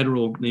a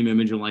federal name,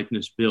 image, and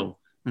likeness bill.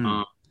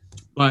 Mm.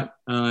 But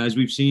as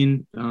we've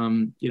seen,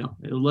 the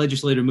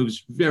legislator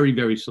moves very,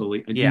 very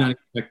slowly. I do not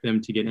expect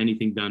them to get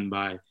anything done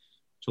by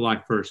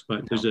July 1st.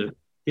 But there's a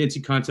fancy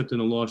concept in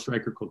the law,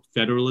 Stryker, called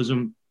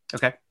federalism.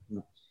 Okay.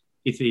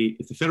 If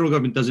the federal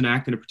government doesn't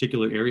act in a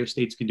particular area,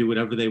 states can do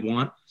whatever they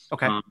want.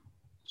 Okay.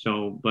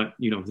 But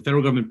if the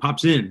federal government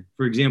pops in,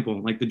 for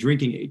example, like the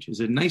drinking age is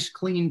a nice,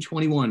 clean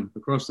 21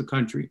 across the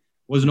country.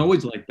 Wasn't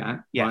always like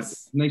that.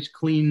 Yes. But nice,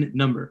 clean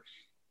number.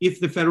 If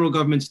the federal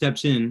government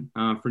steps in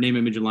for name,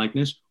 image, and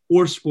likeness,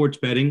 or sports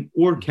betting,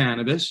 or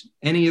cannabis,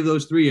 any of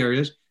those 3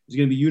 areas, there's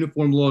going to be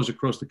uniform laws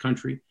across the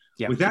country.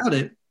 Yep. Without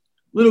it, a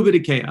little bit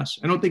of chaos.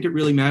 I don't think it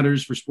really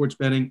matters for sports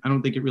betting. I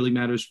don't think it really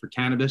matters for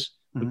cannabis.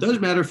 Mm-hmm. It does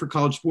matter for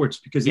college sports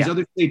because these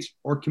other states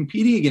are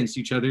competing against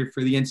each other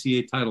for the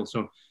NCAA title.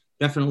 So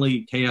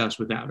definitely chaos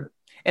without it.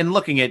 And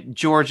looking at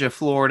Georgia,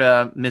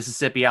 Florida,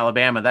 Mississippi,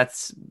 Alabama,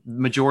 that's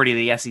majority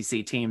of the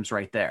SEC teams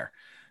right there.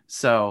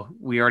 So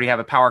we already have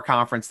a power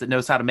conference that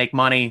knows how to make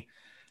money,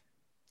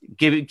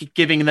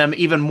 giving them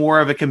even more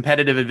of a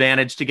competitive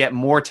advantage to get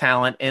more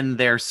talent in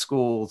their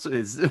schools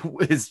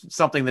is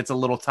something that's a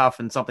little tough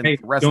and something the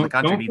rest of the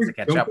country needs to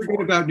catch up for. Don't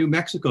forget about New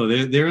Mexico.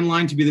 They're in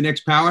line to be the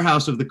next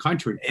powerhouse of the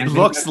country. It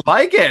looks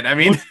like it. I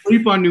mean, don't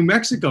sleep on New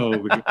Mexico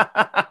over here.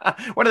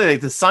 What are they?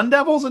 The Sun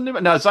Devils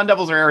No, Sun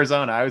Devils are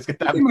Arizona. I always get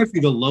that. They might be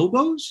the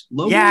Lobos.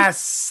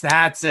 Yes,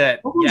 that's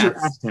it. Lobos are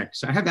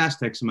Aztecs. I have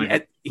Aztecs in my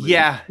head.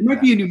 Yeah. It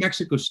might be a New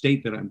Mexico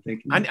state that I'm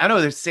thinking. I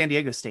know there's San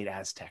Diego State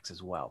Aztecs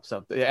as well.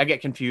 So I get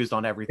confused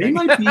on everything.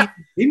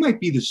 They might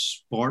be the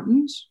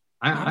Spartans.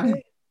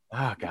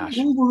 Oh gosh,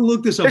 we'll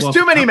look this up. There's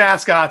too many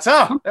mascots.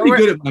 I'm pretty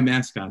good at my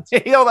mascots.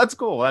 That's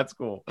cool. That's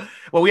cool.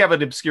 Well, we have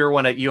an obscure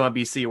one at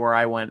UMBC where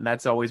I went, and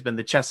that's always been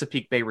the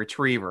Chesapeake Bay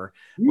Retriever.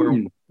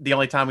 Where the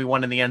only time we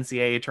won in the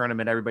NCAA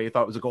tournament, everybody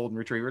thought it was a golden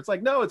retriever. It's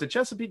like, no, it's a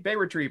Chesapeake Bay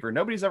Retriever.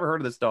 Nobody's ever heard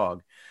of this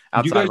dog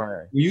outside of our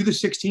area. Were you the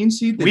 16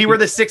 seed? We were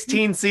the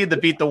 16 seed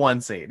that beat the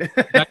 1 seed.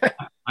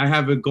 I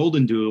have a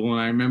golden doodle,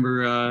 and I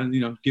remember,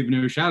 giving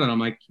her a shout out. I'm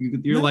like,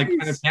 you're like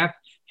kind of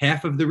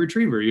half of the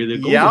retriever. You're the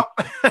golden. Yeah.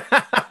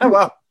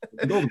 Well,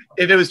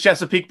 if it was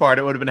Chesapeake part,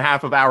 it would have been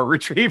half of our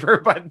retriever,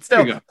 but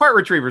still part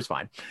retriever is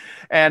fine.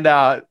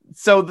 And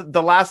so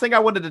the last thing I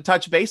wanted to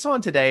touch base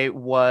on today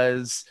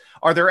was,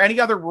 are there any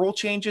other rule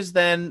changes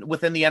then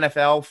within the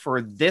NFL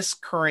for this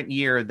current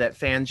year that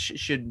fans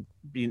should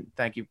be?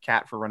 Thank you,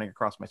 Kat, for running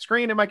across my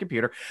screen and my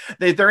computer.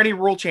 Is there any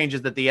rule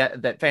changes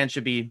that fans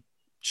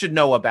should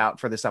know about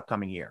for this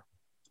upcoming year?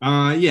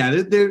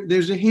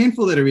 There's a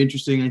handful that are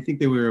interesting. I think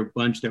there were a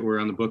bunch that were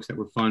on the books that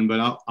were fun,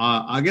 but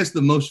I guess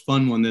the most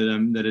fun one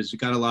that has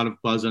got a lot of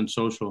buzz on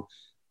social,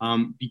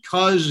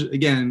 because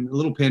again, a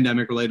little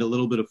pandemic related, a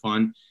little bit of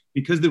fun,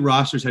 because the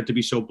rosters had to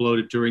be so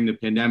bloated during the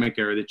pandemic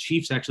era. The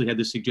Chiefs actually had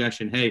the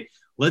suggestion, hey,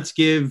 let's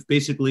give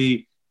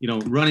basically,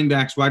 running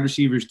backs, wide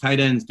receivers,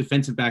 tight ends,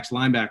 defensive backs,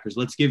 linebackers.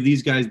 Let's give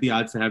these guys the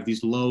odds to have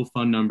these low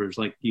fun numbers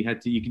like you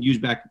could use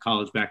back in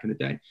college back in the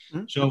day.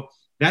 Mm-hmm. So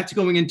that's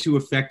going into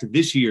effect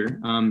this year.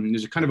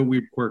 There's a kind of a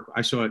weird quirk.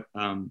 I saw it,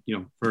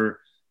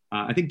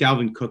 I think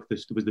Dalvin Cook,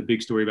 this was the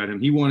big story about him.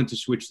 He wanted to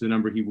switch the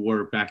number he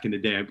wore back in the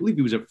day. I believe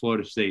he was at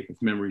Florida State,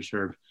 if memory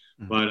serves.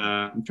 Mm-hmm. But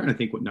I'm trying to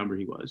think what number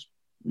he was.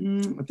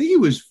 I think he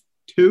was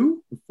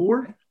 2 or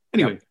 4.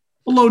 Anyway,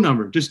 a low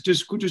number. Just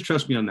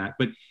trust me on that.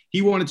 But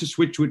he wanted to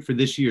switch to it for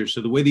this year. So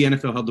the way the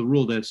NFL held the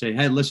rule, they say,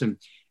 hey, listen,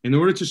 in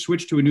order to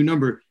switch to a new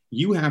number,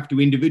 you have to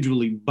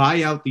individually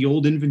buy out the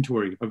old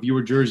inventory of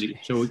your jersey.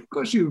 So it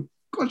costs you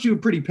a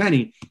pretty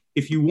penny.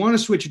 If you want to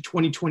switch to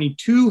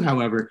 2022,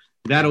 however,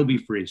 that'll be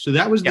free. So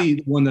that was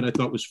the one that I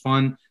thought was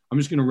fun. I'm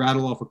just going to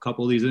rattle off a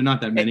couple of these. They're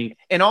not that many.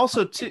 And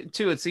also,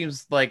 too, it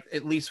seems like,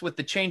 at least with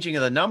the changing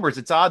of the numbers,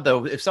 it's odd,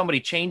 though, if somebody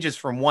changes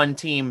from one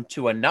team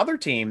to another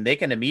team, they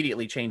can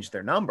immediately change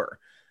their number.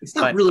 It's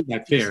not really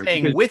that fair.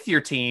 Staying with your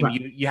team,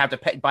 you have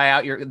to buy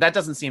out that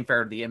doesn't seem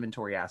fair to the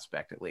inventory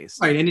aspect, at least.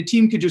 Right. And a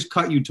team could just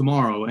cut you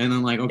tomorrow and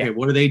then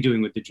what are they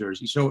doing with the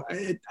jersey? So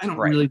I don't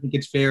really think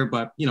it's fair,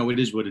 but it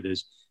is what it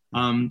is.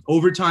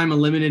 Overtime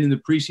eliminated in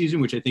the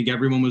preseason, which I think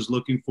everyone was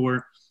looking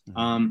for.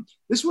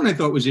 This one I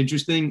thought was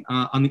interesting.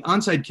 On the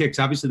onside kicks,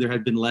 obviously there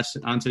had been less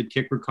onside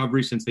kick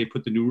recovery since they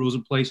put the new rules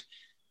in place.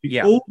 The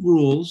old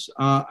rules,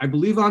 I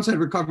believe onside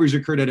recoveries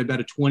occurred at about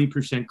a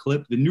 20%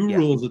 clip. The new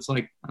rules, it's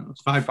like, I don't know,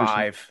 it's 5%.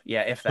 5.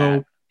 Yeah, if that.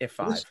 So if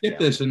 5. Let's get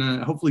this, and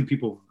hopefully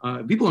people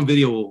on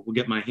video will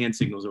get my hand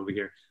signals over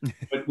here.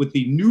 But with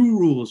the new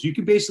rules, you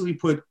can basically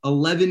put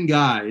 11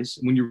 guys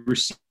when you're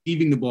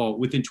receiving the ball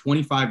within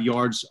 25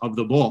 yards of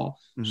the ball.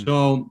 Mm-hmm.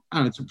 So I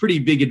don't know, it's a pretty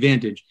big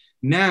advantage.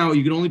 Now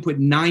you can only put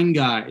 9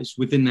 guys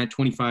within that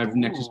 25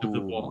 nexus of the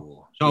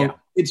ball. So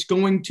it's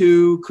going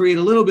to create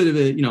a little bit of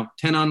a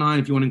 10 on 9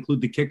 if you want to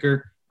include the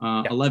kicker,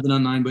 11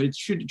 on 9, but it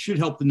should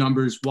help the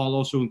numbers while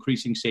also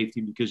increasing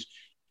safety because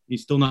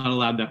he's still not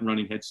allowed that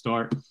running head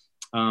start.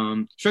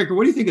 Striker,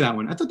 what do you think of that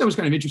one? I thought that was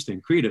kind of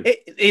interesting, creative.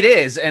 It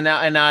is, and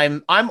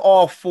I'm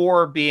all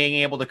for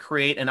being able to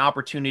create an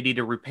opportunity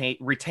to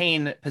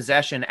retain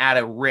possession at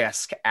a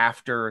risk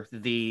after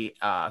the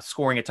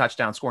scoring a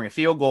touchdown, scoring a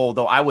field goal.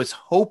 Though I was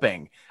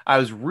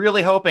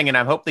really hoping, and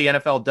I hope the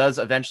NFL does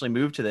eventually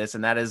move to this,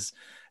 and that is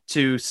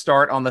to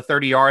start on the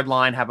 30-yard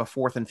line, have a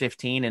 4th and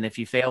 15, and if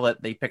you fail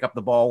it, they pick up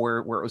the ball where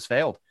it was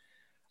failed.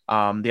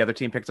 The other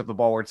team picks up the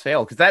ball where it's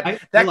failed because that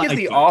gives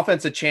the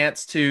offense a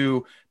chance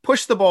to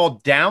push the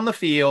ball down the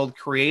field,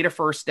 create a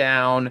first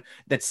down.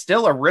 That's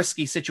still a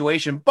risky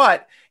situation,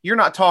 but you're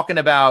not talking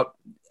about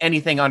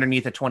anything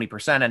underneath a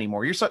 20%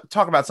 anymore. You're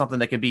talking about something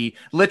that could be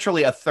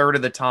literally a third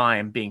of the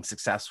time being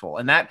successful.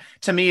 And that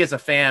to me as a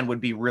fan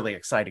would be really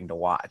exciting to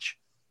watch.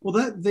 Well,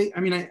 so there's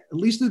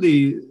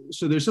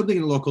something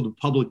in the law called the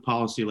public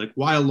policy. Like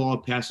why a law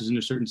passes in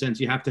a certain sense,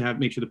 you have to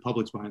make sure the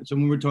public's behind it. So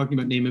when we're talking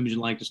about name, image,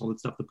 and likeness, all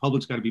that stuff, the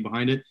public's got to be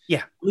behind it.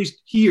 Yeah. At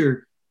least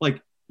here,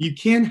 like you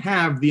can't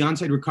have the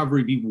onside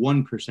recovery be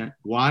 1%.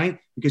 Why?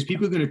 Because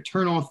people are going to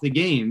turn off the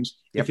games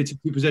if it's a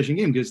 2-possession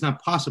game because it's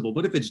not possible.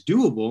 But if it's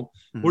doable,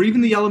 or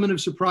even the element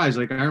of surprise,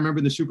 like I remember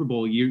in the Super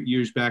Bowl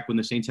years back when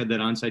the Saints had that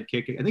onside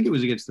kick. I think it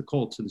was against the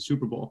Colts in the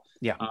Super Bowl.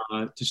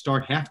 To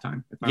start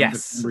halftime.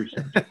 Yes.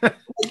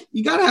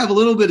 You got to have a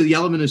little bit of the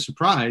element of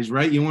surprise,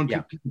 right? You want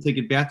people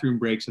taking bathroom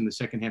breaks in the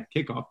second half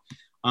kickoff.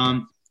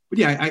 But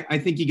yeah, I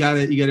think you got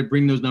to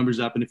bring those numbers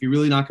up, and if you're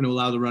really not going to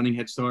allow the running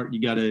head start,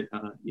 you got to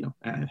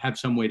have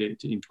some way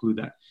to include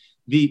that.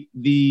 I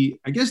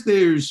guess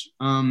there's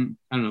I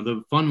don't know,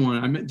 the fun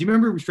one. Do you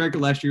remember Striker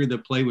last year the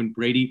play when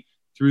Brady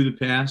threw the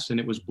pass and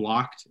it was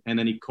blocked, and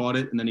then he caught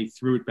it and then he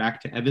threw it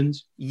back to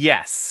Evans?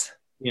 Yes,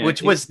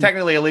 which was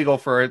technically illegal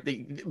for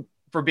being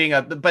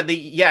but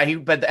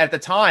at the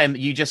time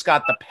you just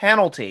got the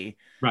penalty,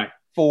 right?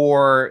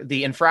 For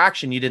the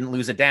infraction, you didn't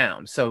lose it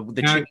down. So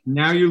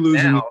now you're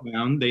losing it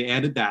down. They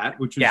added that,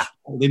 which was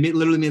they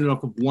literally made it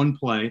off of one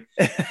play.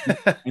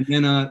 And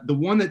then the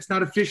one that's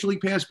not officially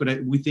passed,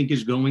 but we think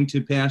is going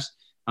to pass.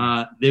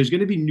 There's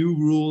going to be new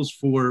rules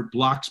for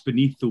blocks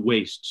beneath the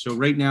waist. So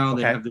right now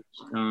they have this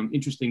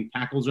interesting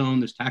tackle zone,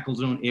 this tackle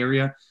zone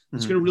area.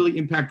 It's going to really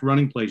impact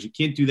running plays. You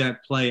can't do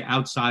that play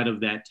outside of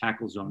that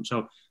tackle zone.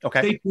 So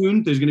stay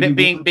tuned. There's going to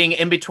be being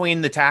in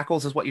between the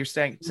tackles is what you're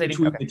saying.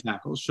 Between the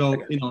tackles. So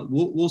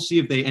we'll see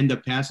if they end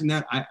up passing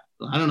that. I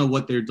don't know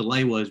what their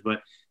delay was,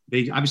 but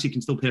they obviously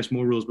can still pass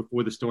more rules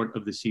before the start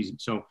of the season.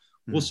 So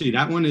we'll see.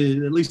 That one is,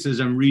 at least as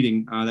I'm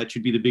reading, that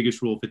should be the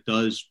biggest rule if it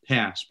does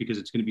pass, because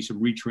it's going to be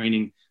some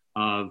retraining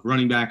of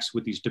running backs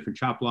with these different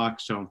chop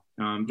blocks. So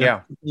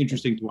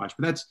interesting to watch.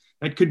 But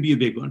that could be a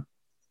big one.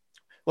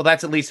 Well,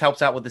 that's at least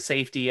helps out with the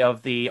safety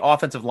of the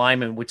offensive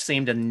linemen, which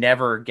seem to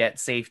never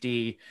get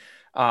safety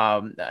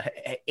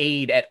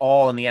aid at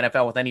all in the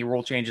NFL with any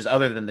rule changes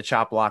other than the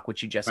chop block,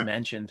 which you just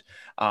mentioned,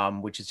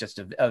 which is just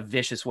a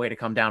vicious way to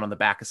come down on the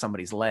back of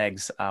somebody's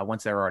legs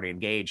once they're already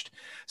engaged.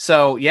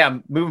 So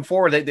moving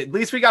forward, at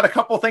least we got a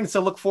couple things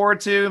to look forward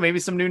to, maybe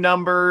some new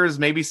numbers,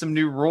 maybe some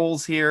new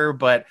rules here,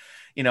 but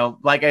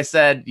like I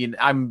said,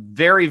 I'm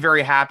very,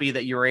 very happy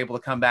that you were able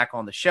to come back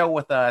on the show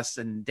with us.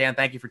 And Dan,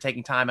 thank you for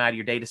taking time out of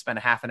your day to spend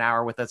a half an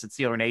hour with us at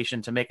Steeler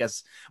Nation to make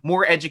us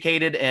more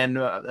educated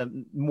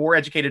and more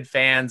educated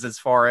fans as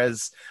far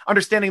as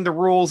understanding the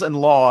rules and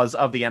laws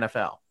of the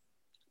NFL.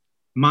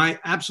 My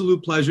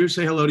absolute pleasure.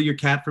 Say hello to your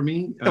cat for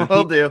me.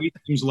 Will do.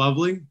 She's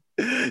lovely.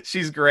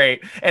 She's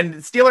great. And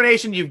Steeler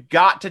Nation, you've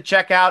got to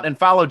check out and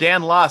follow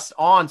Dan Lust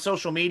on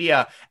social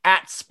media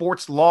at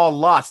Sports Law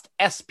Lust,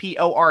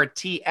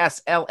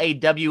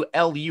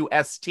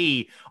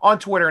 SportsLawlust on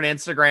Twitter and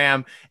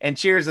Instagram. And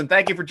cheers and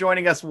thank you for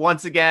joining us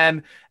once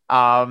again.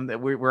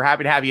 We're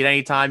happy to have you at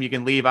any time. You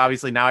can leave.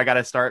 Obviously, now I got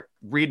to start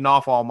reading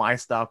off all my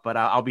stuff, but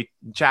I'll be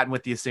chatting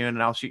with you soon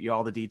and I'll shoot you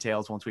all the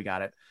details once we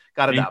got it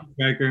up.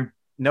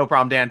 No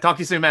problem, Dan. Talk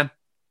to you soon, man.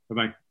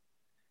 Bye-bye.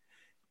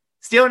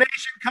 Steeler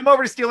Nation, come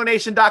over to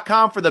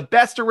SteelerNation.com for the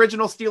best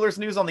original Steelers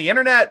news on the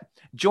internet.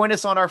 Join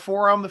us on our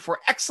forum for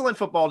excellent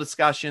football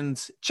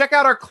discussions. Check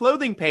out our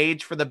clothing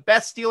page for the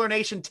best Steeler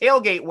Nation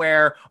tailgate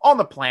wear on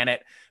the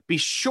planet. Be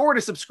sure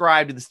to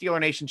subscribe to the Steeler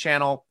Nation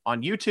channel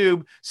on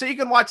YouTube so you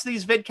can watch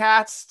these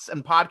vidcasts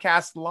and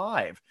podcasts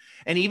live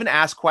and even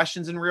ask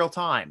questions in real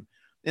time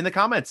in the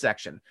comments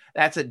section.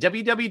 That's at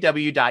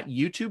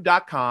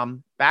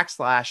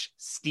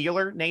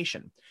www.youtube.com/Steeler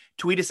Nation.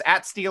 Tweet us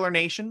at Steeler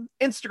Nation,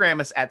 Instagram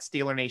us at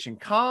Steeler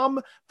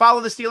Nation.com, follow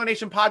the Steeler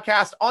Nation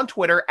podcast on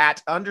Twitter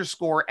at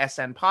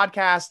 _SN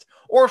podcast,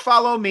 or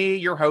follow me,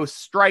 your host,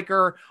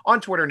 Striker, on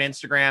Twitter and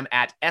Instagram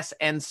at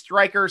SN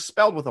Striker,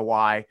 spelled with a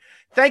Y.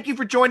 Thank you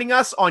for joining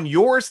us on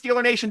your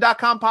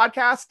SteelerNation.com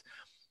podcast,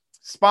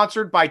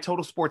 sponsored by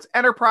Total Sports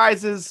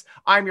Enterprises.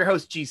 I'm your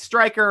host, G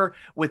Striker,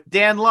 with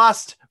Dan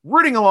Lust,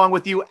 rooting along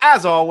with you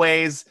as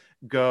always.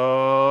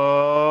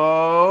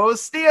 Go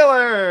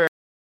Steelers!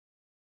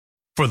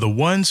 For the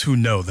ones who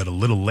know that a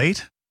little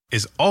late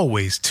is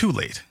always too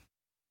late,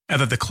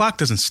 and that the clock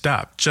doesn't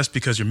stop just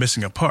because you're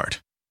missing a part.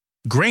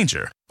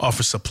 Grainger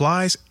offers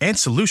supplies and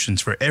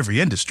solutions for every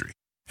industry,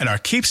 and our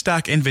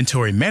KeepStock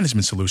inventory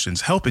management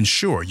solutions help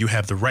ensure you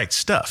have the right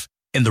stuff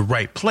in the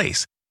right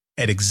place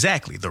at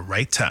exactly the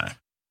right time.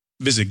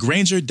 Visit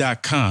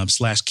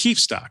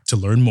Grainger.com/KeepStock to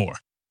learn more.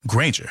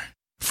 Grainger,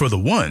 for the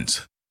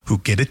ones who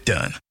get it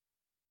done.